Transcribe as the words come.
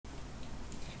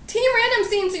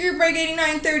Scenes Group Break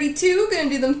 8932. Going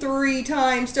to do them 3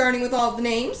 times, starting with all the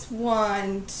names.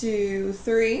 1, 2,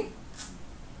 3.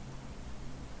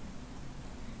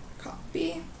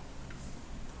 Copy.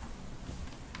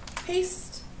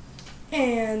 Paste.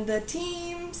 And the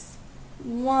teams.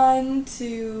 1,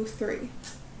 2, 3.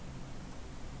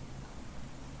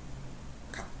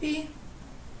 Copy.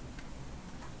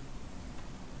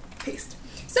 Paste.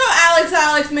 So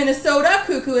Alex, Minnesota,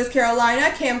 Cuckoo is Carolina,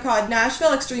 Camcod,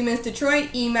 Nashville, Extreme is Detroit,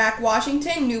 EMAC,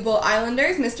 Washington, Newell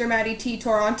Islanders, Mr. Matty T,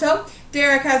 Toronto,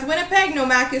 Derek has Winnipeg,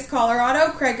 Nomak is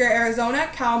Colorado, Kreger, Arizona,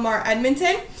 Kalmar,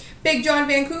 Edmonton, Big John,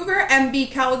 Vancouver,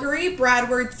 MB, Calgary,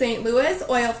 Bradward, St. Louis,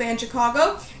 Oil Fan,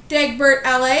 Chicago, Dagbert,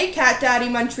 LA, Cat Daddy,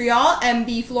 Montreal,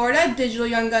 MB, Florida, Digital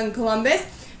Young Gun, Columbus,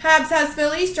 Habs has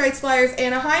Philly, Strikes Flyers,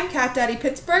 Anaheim, Cat Daddy,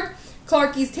 Pittsburgh,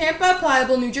 Clarky's Tampa,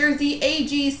 Pliable, New Jersey,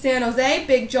 AG, San Jose,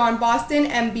 Big John, Boston,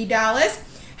 MB, Dallas.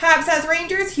 Habs has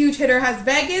Rangers, Huge Hitter has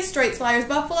Vegas, Straight Flyers,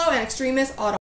 Buffalo, and Extremist, Ottawa.